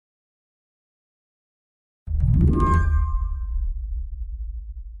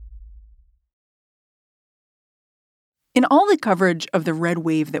In all the coverage of the red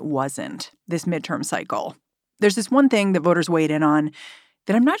wave that wasn't this midterm cycle, there's this one thing that voters weighed in on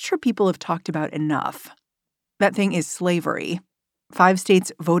that I'm not sure people have talked about enough. That thing is slavery. 5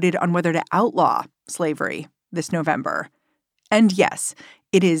 states voted on whether to outlaw slavery this November. And yes,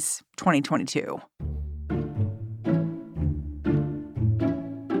 it is 2022.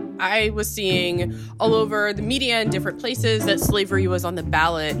 I was seeing all over the media in different places that slavery was on the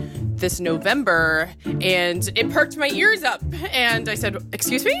ballot this November, and it perked my ears up. And I said,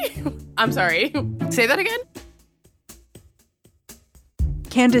 "Excuse me? I'm sorry. Say that again?"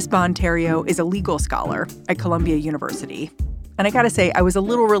 Candace Bonterio is a legal scholar at Columbia University. And I gotta say, I was a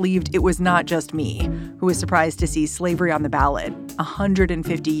little relieved it was not just me who was surprised to see slavery on the ballot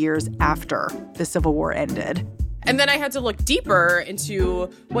 150 years after the Civil War ended. And then I had to look deeper into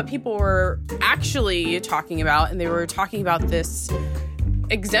what people were actually talking about. And they were talking about this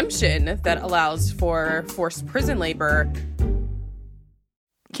exemption that allows for forced prison labor.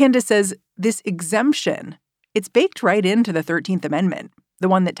 Candace says this exemption, it's baked right into the 13th Amendment, the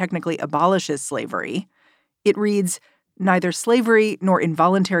one that technically abolishes slavery. It reads, "Neither slavery nor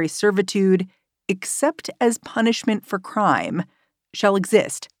involuntary servitude, except as punishment for crime, shall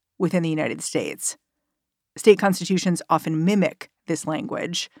exist within the United States." State constitutions often mimic this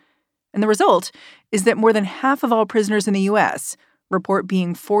language. And the result is that more than half of all prisoners in the U.S. report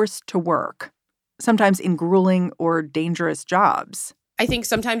being forced to work, sometimes in grueling or dangerous jobs. I think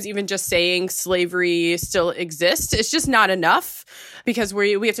sometimes even just saying slavery still exists, it's just not enough because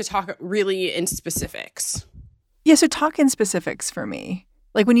we have to talk really in specifics. Yeah, so talk in specifics for me.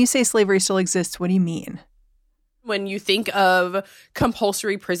 Like when you say slavery still exists, what do you mean? When you think of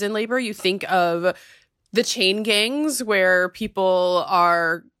compulsory prison labor, you think of the chain gangs where people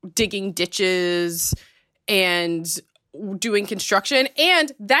are digging ditches and doing construction,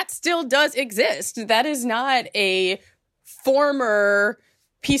 and that still does exist. That is not a former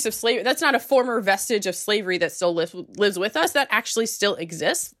piece of slavery. That's not a former vestige of slavery that still lives with us. That actually still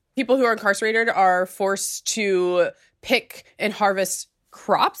exists. People who are incarcerated are forced to pick and harvest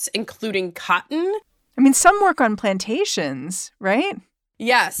crops, including cotton. I mean, some work on plantations, right?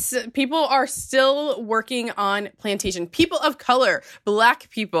 Yes, people are still working on plantation. People of color,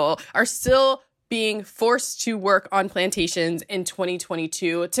 Black people, are still being forced to work on plantations in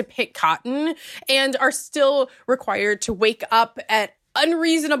 2022 to pick cotton and are still required to wake up at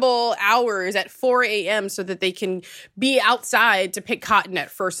unreasonable hours at 4 a.m. so that they can be outside to pick cotton at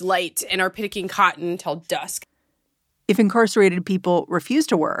first light and are picking cotton until dusk. If incarcerated people refuse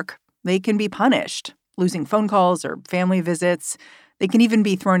to work, they can be punished, losing phone calls or family visits. They can even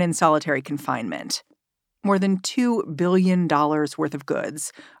be thrown in solitary confinement. More than $2 billion worth of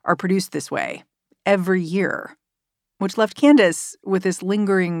goods are produced this way every year, which left Candace with this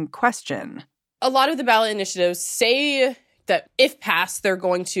lingering question. A lot of the ballot initiatives say that if passed, they're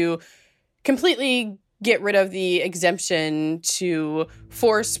going to completely get rid of the exemption to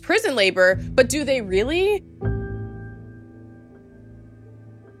force prison labor. But do they really?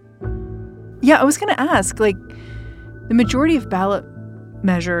 Yeah, I was going to ask, the majority of ballot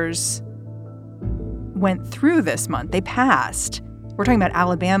measures went through this month. They passed. We're talking about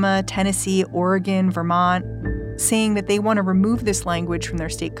Alabama, Tennessee, Oregon, Vermont, saying that they want to remove this language from their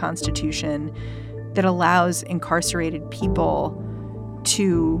state constitution that allows incarcerated people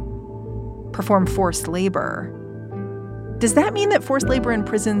to perform forced labor. Does that mean that forced labor in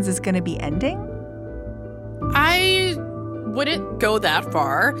prisons is going to be ending? I wouldn't go that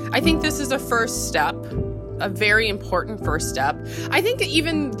far. I think this is a first step, a very important first step. I think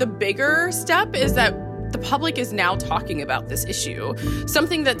even the bigger step is that the public is now talking about this issue,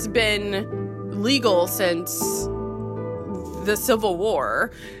 something that's been legal since the Civil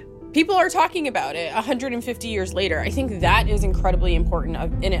War. People are talking about it 150 years later. I think that is incredibly important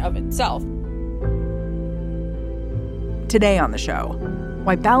in and of itself. Today on the show,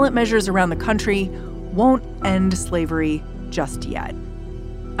 why ballot measures around the country won't end slavery just yet.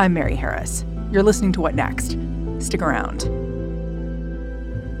 I'm Mary Harris. You're listening to What Next? Stick around.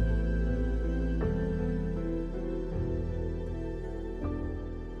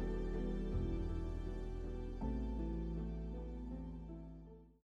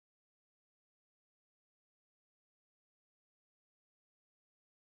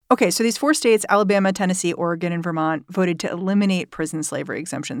 Okay, so these 4 states, Alabama, Tennessee, Oregon, and Vermont, voted to eliminate prison slavery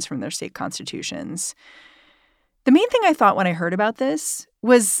exemptions from their state constitutions. The main thing I thought when I heard about this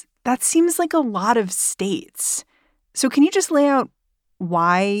was that seems like a lot of states. So can you just lay out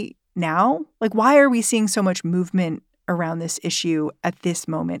why now? Why are we seeing so much movement around this issue at this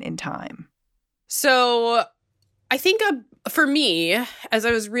moment in time? So I think for me, as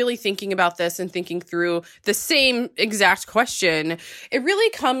I was really thinking about this and thinking through the same exact question, it really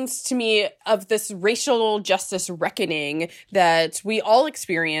comes to me of this racial justice reckoning that we all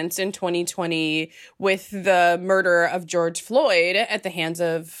experience in 2020 with the murder of George Floyd at the hands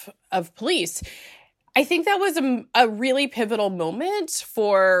of police. I think that was a really pivotal moment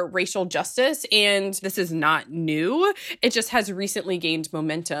for racial justice, and this is not new. It just has recently gained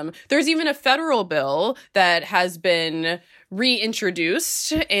momentum. There's even a federal bill that has been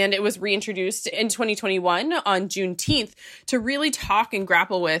reintroduced, and it was reintroduced in 2021 on Juneteenth to really talk and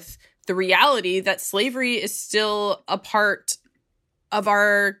grapple with the reality that slavery is still a part of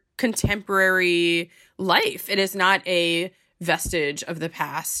our contemporary life. It is not a vestige of the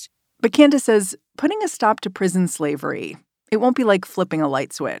past. But Candace says putting a stop to prison slavery, it won't be like flipping a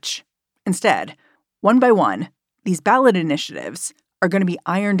light switch. Instead, one by one, these ballot initiatives are going to be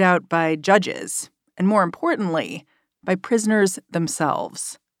ironed out by judges, and more importantly, by prisoners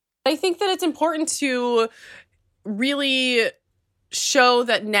themselves. I think that it's important to really show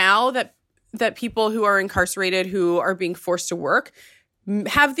that now that people who are incarcerated, who are being forced to work,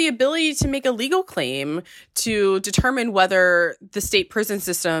 have the ability to make a legal claim to determine whether the state prison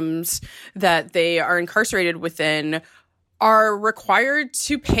systems that they are incarcerated within are required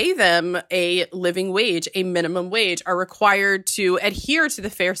to pay them a living wage, a minimum wage, are required to adhere to the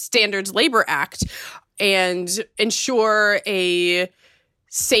Fair Standards Labor Act and ensure a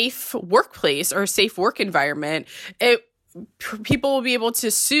safe workplace or a safe work environment. People will be able to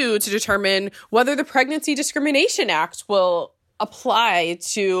sue to determine whether the Pregnancy Discrimination Act will apply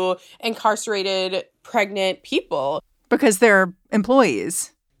to incarcerated pregnant people. Because they're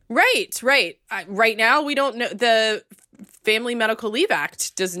employees. Right. Right now, we don't know. The Family Medical Leave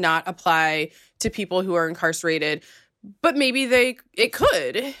Act does not apply to people who are incarcerated, but maybe it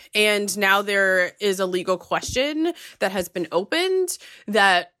could. And now there is a legal question that has been opened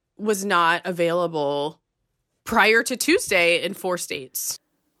that was not available prior to Tuesday in 4 states.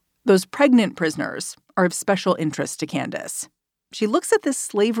 Those pregnant prisoners are of special interest to Candace. She looks at this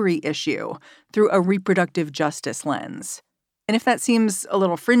slavery issue through a reproductive justice lens. And if that seems a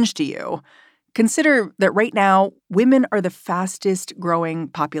little fringe to you, consider that right now, women are the fastest growing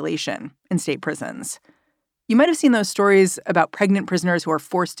population in state prisons. You might have seen those stories about pregnant prisoners who are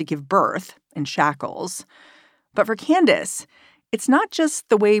forced to give birth in shackles. But for Candace, it's not just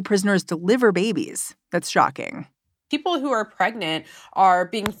the way prisoners deliver babies that's shocking. People who are pregnant are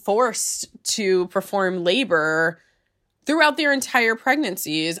being forced to perform labor throughout their entire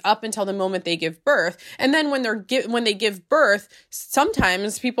pregnancies up until the moment they give birth. And then when they give birth,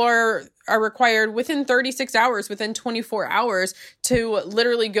 sometimes people are required within 36 hours, within 24 hours to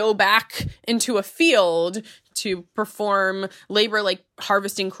literally go back into a field to perform labor like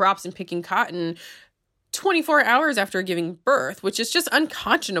harvesting crops and picking cotton 24 hours after giving birth, which is just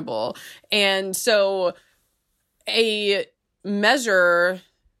unconscionable. And so a measure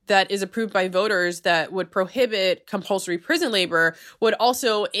that is approved by voters that would prohibit compulsory prison labor would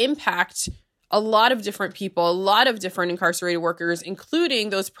also impact a lot of different people, a lot of different incarcerated workers, including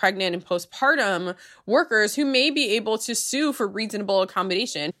those pregnant and postpartum workers who may be able to sue for reasonable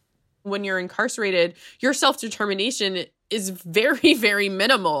accommodation. When you're incarcerated, your self-determination is very, very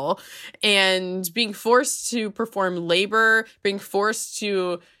minimal. And being forced to perform labor, being forced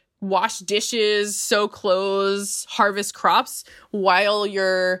to wash dishes, sew clothes, harvest crops while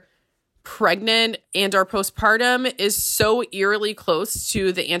you're pregnant and or postpartum is so eerily close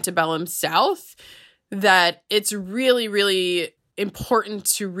to the antebellum South that it's really, really important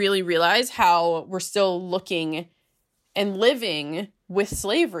to really realize how we're still looking and living with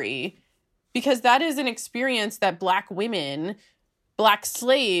slavery, because that is an experience that Black women, Black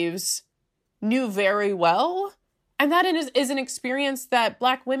slaves knew very well. And that is an experience that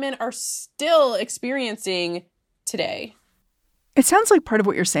Black women are still experiencing today. It sounds like part of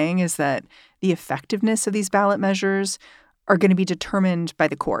what you're saying is that the effectiveness of these ballot measures are going to be determined by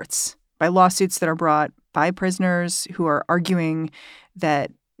the courts, by lawsuits that are brought by prisoners who are arguing that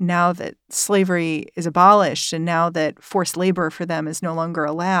now that slavery is abolished and now that forced labor for them is no longer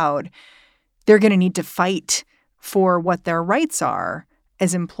allowed, they're going to need to fight for what their rights are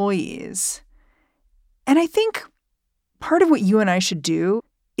as employees. And I think part of what you and I should do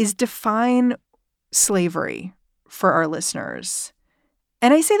is define slavery for our listeners.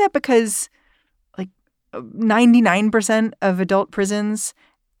 And I say that because 99% of adult prisons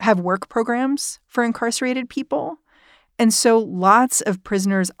have work programs for incarcerated people. And so lots of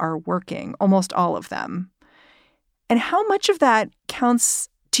prisoners are working, almost all of them. And how much of that counts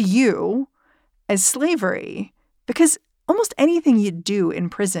to you as slavery? Because almost anything you do in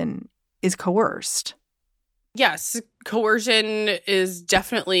prison is coerced. Yes, coercion is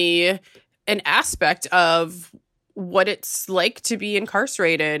definitely an aspect of what it's like to be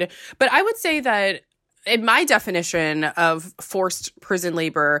incarcerated. But I would say that in my definition of forced prison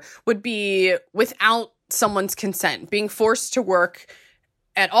labor would be without someone's consent, being forced to work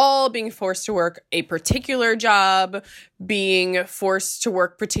at all, being forced to work a particular job, being forced to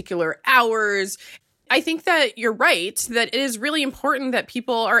work particular hours. I think that you're right, that it is really important that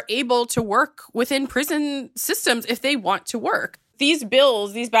people are able to work within prison systems if they want to work. These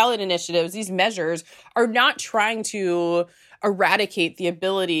bills, these ballot initiatives, these measures are not trying to eradicate the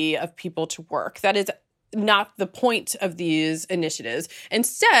ability of people to work. That is not the point of these initiatives.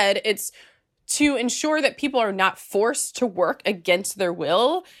 Instead, it's to ensure that people are not forced to work against their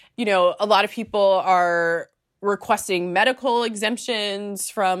will. You know, a lot of people are requesting medical exemptions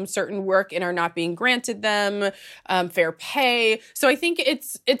from certain work and are not being granted them, fair pay. So I think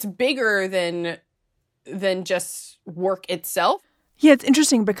it's bigger than just work itself. Yeah, it's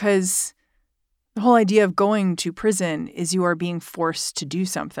interesting because the whole idea of going to prison is you are being forced to do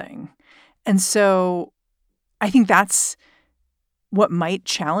something. And so I think that's what might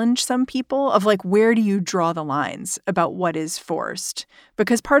challenge some people of like, where do you draw the lines about what is forced?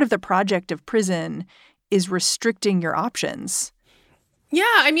 Because part of the project of prison is restricting your options. Yeah,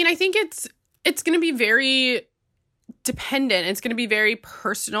 I mean, I think it's going to be very dependent. It's going to be very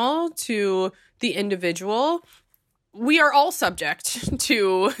personal to the individual. We are all subject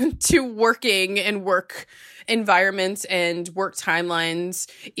to working and work environments and work timelines.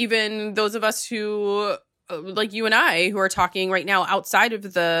 Even those of us who, like you and I, who are talking right now outside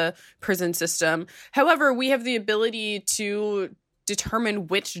of the prison system. However, we have the ability to determine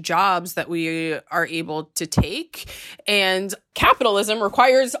which jobs that we are able to take. And capitalism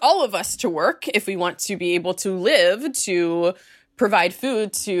requires all of us to work if we want to be able to live, to provide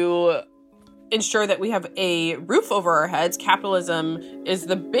food, to ensure that we have a roof over our heads. Capitalism is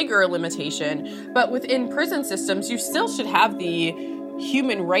the bigger limitation. But within prison systems, you still should have the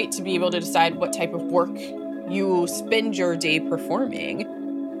human right to be able to decide what type of work you spend your day performing.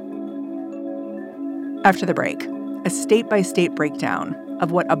 After the break, a state-by-state breakdown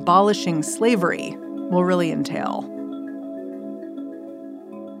of what abolishing slavery will really entail.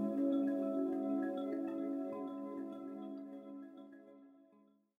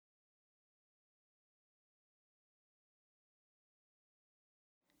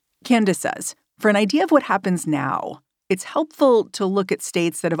 Candace says, for an idea of what happens now, it's helpful to look at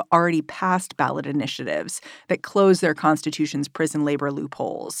states that have already passed ballot initiatives that close their constitution's prison labor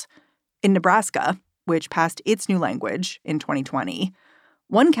loopholes. In Nebraska, which passed its new language in 2020,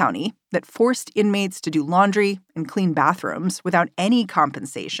 one county that forced inmates to do laundry and clean bathrooms without any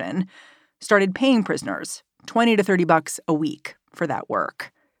compensation started paying prisoners $20 to $30 a week for that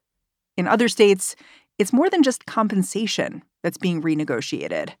work. In other states, it's more than just compensation that's being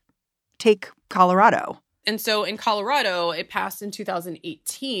renegotiated. Take Colorado. And so in Colorado, it passed in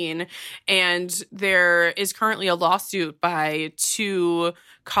 2018, and there is currently a lawsuit by 2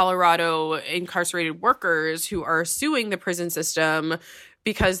 Colorado incarcerated workers who are suing the prison system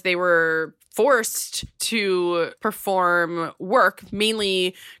because they were forced to perform work,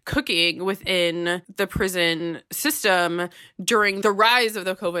 mainly cooking, within the prison system during the rise of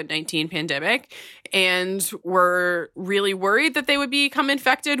the COVID-19 pandemic, and were really worried that they would become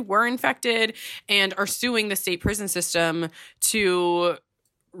infected, were infected, and are suing the state prison system to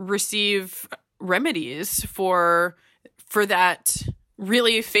receive remedies for that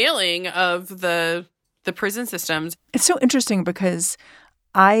really failing of the prison systems. It's so interesting because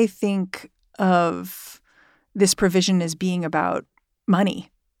I think of this provision as being about money.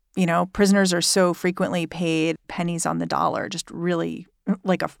 You know, prisoners are so frequently paid pennies on the dollar, just really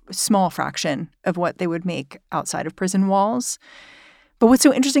like a small fraction of what they would make outside of prison walls. But what's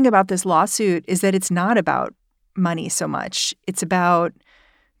so interesting about this lawsuit is that it's not about money so much. It's about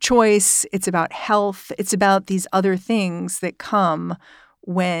choice. It's about health. It's about these other things that come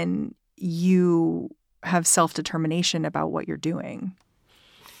when you have self-determination about what you're doing.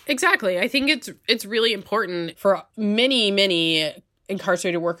 Exactly. I think it's really important for many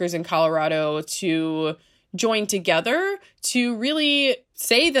incarcerated workers in Colorado to join together to really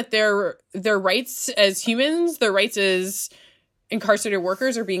say that their rights as humans, their rights as incarcerated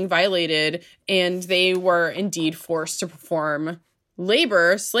workers are being violated, and they were indeed forced to perform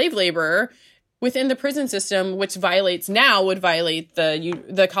labor, slave labor, within the prison system, which would violate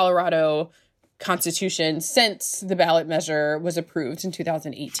the Colorado Constitution since the ballot measure was approved in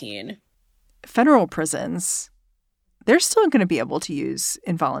 2018. Federal prisons, they're still going to be able to use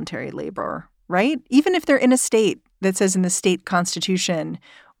involuntary labor, right? Even if they're in a state that says in the state constitution,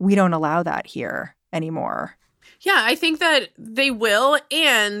 we don't allow that here anymore. Yeah, I think that they will,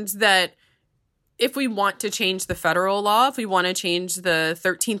 and that if we want to change the federal law, if we want to change the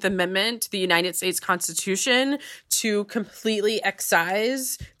 13th Amendment to the United States Constitution to completely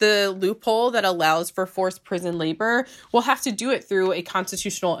excise the loophole that allows for forced prison labor, we'll have to do it through a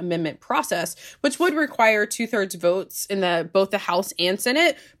constitutional amendment process, which would require 2/3 votes in both the House and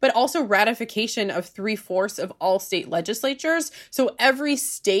Senate, but also ratification of 3/4 of all state legislatures. So every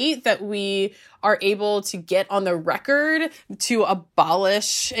state that we are able to get on the record to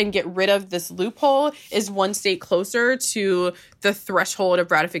abolish and get rid of this loophole is one state closer to the threshold of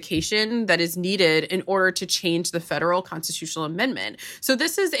ratification that is needed in order to change the federal constitutional amendment. So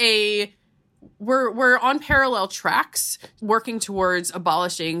this is we're on parallel tracks working towards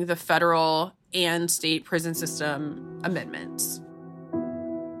abolishing the federal and state prison system amendments.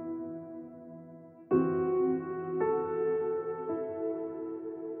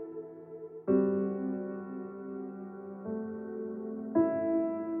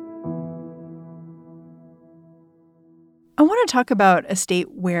 I want to talk about a state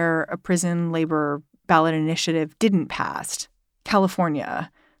where a prison labor ballot initiative didn't pass,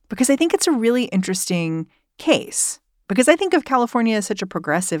 California, because I think it's a really interesting case, because I think of California as such a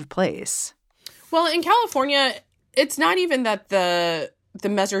progressive place. Well, in California, it's not even that the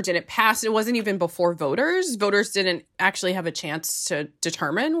measure didn't pass. It wasn't even before voters. Voters didn't actually have a chance to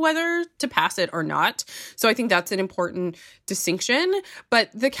determine whether to pass it or not. So I think that's an important distinction.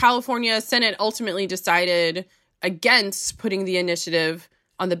 But the California Senate ultimately decided against putting the initiative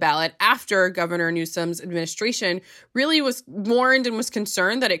on the ballot after Governor Newsom's administration really was warned and was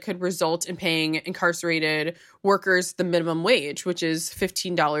concerned that it could result in paying incarcerated workers the minimum wage, which is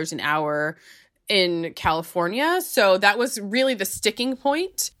 $15 an hour in California. So that was really the sticking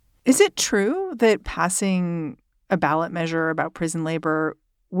point. Is it true that passing a ballot measure about prison labor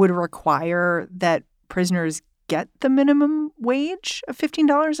would require that prisoners get the minimum wage of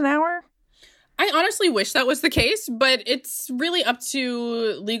 $15 an hour? I honestly wish that was the case, but it's really up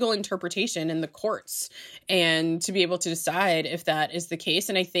to legal interpretation in the courts and to be able to decide if that is the case.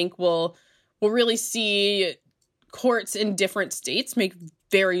 And I think we'll really see courts in different states make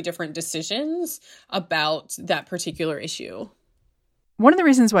very different decisions about that particular issue. One of the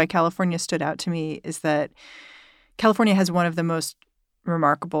reasons why California stood out to me is that California has one of the most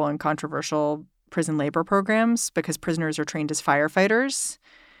remarkable and controversial prison labor programs because prisoners are trained as firefighters.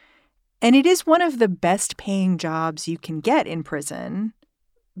 And it is one of the best paying jobs you can get in prison.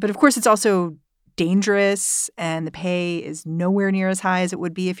 But of course, it's also dangerous and the pay is nowhere near as high as it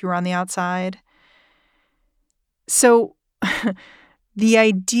would be if you were on the outside. So the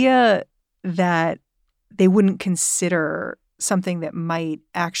idea that they wouldn't consider something that might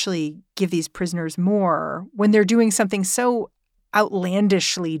actually give these prisoners more when they're doing something so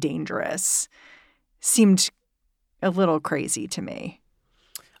outlandishly dangerous seemed a little crazy to me.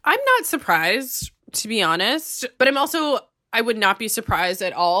 I'm not surprised, to be honest, but I would not be surprised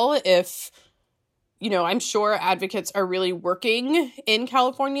at all if, I'm sure advocates are really working in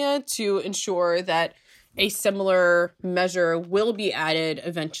California to ensure that a similar measure will be added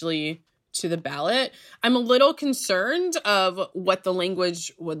eventually to the ballot. I'm a little concerned of what the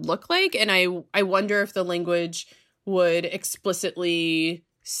language would look like, and I wonder if the language would explicitly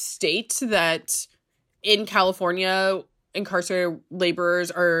state that in California, incarcerated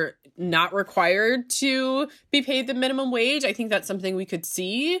laborers are not required to be paid the minimum wage. I think that's something we could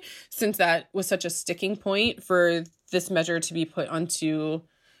see since that was such a sticking point for this measure to be put onto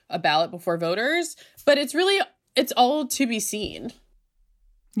a ballot before voters. But it's all to be seen.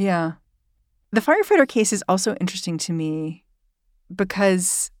 Yeah. The firefighter case is also interesting to me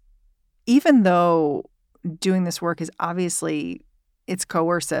because even though doing this work is obviously it's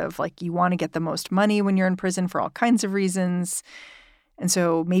coercive. Like you want to get the most money when you're in prison for all kinds of reasons. And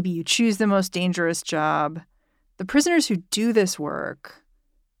so maybe you choose the most dangerous job. The prisoners who do this work,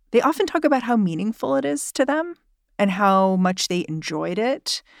 they often talk about how meaningful it is to them and how much they enjoyed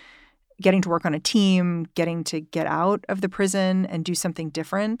it, getting to work on a team, getting to get out of the prison and do something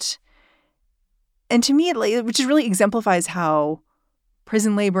different. And to me, it just really exemplifies how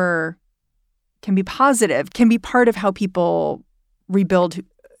prison labor can be positive, can be part of how people rebuild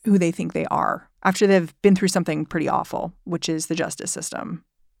who they think they are after they've been through something pretty awful, which is the justice system.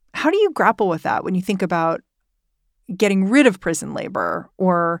 How do you grapple with that when you think about getting rid of prison labor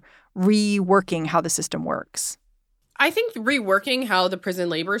or reworking how the system works? I think reworking how the prison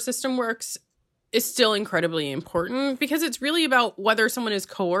labor system works is still incredibly important because it's really about whether someone is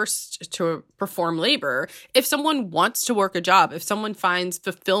coerced to perform labor. If someone wants to work a job, if someone finds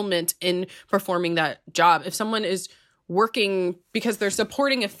fulfillment in performing that job, if someone is working because they're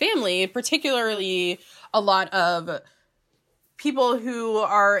supporting a family, particularly a lot of people who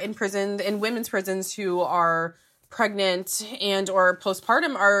are in prison, in women's prisons, who are pregnant and or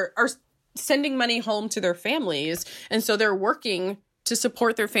postpartum are sending money home to their families. And so they're working to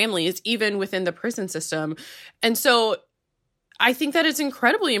support their families, even within the prison system. And so I think that it's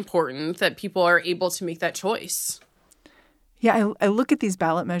incredibly important that people are able to make that choice. Yeah, I look at these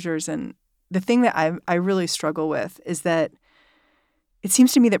ballot measures, and the thing that I really struggle with is that it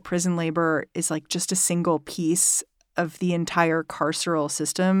seems to me that prison labor is like just a single piece of the entire carceral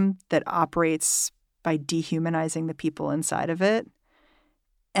system that operates by dehumanizing the people inside of it.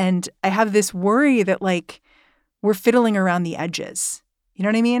 And I have this worry that, like, we're fiddling around the edges. You know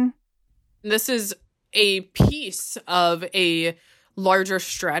what I mean? This is a piece of a larger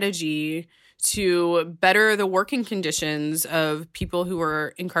strategy to better the working conditions of people who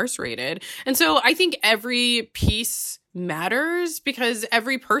are incarcerated. And so I think every piece matters because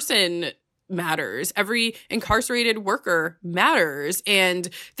every person matters. Every incarcerated worker matters. And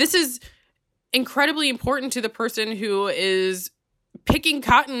this is incredibly important to the person who is picking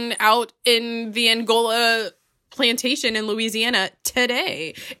cotton out in the Angola plantation in Louisiana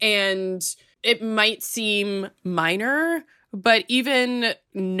today. And it might seem minor, but even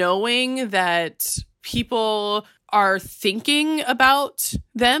knowing that people are thinking about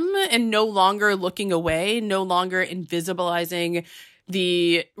them and no longer looking away, no longer invisibilizing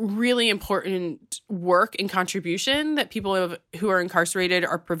the really important work and contribution that people who are incarcerated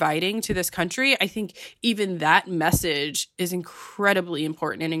are providing to this country, I think even that message is incredibly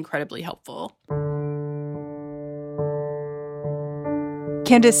important and incredibly helpful.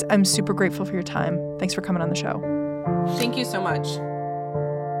 Candace, I'm super grateful for your time. Thanks for coming on the show. Thank you so much.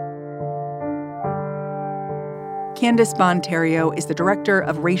 Candace Bonterio is the Director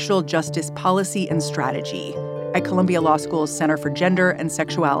of Racial Justice Policy and Strategy at Columbia Law School's Center for Gender and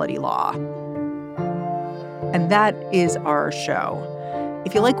Sexuality Law. And that is our show.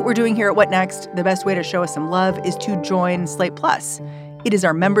 If you like what we're doing here at What Next, the best way to show us some love is to join Slate Plus. It is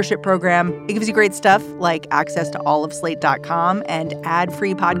our membership program. It gives you great stuff like access to all of Slate.com and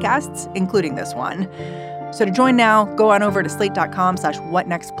ad-free podcasts, including this one. So to join now, go on over to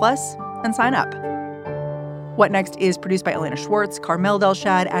slate.com/whatnextplus and sign up. What Next is produced by Elena Schwartz, Carmel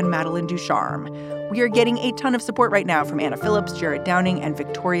Delshad, and Madeline Ducharme. We are getting a ton of support right now from Anna Phillips, Jared Downing, and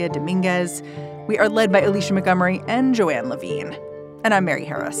Victoria Dominguez. We are led by Alicia Montgomery and Joanne Levine. And I'm Mary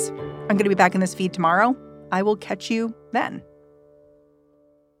Harris. I'm going to be back in this feed tomorrow. I will catch you then.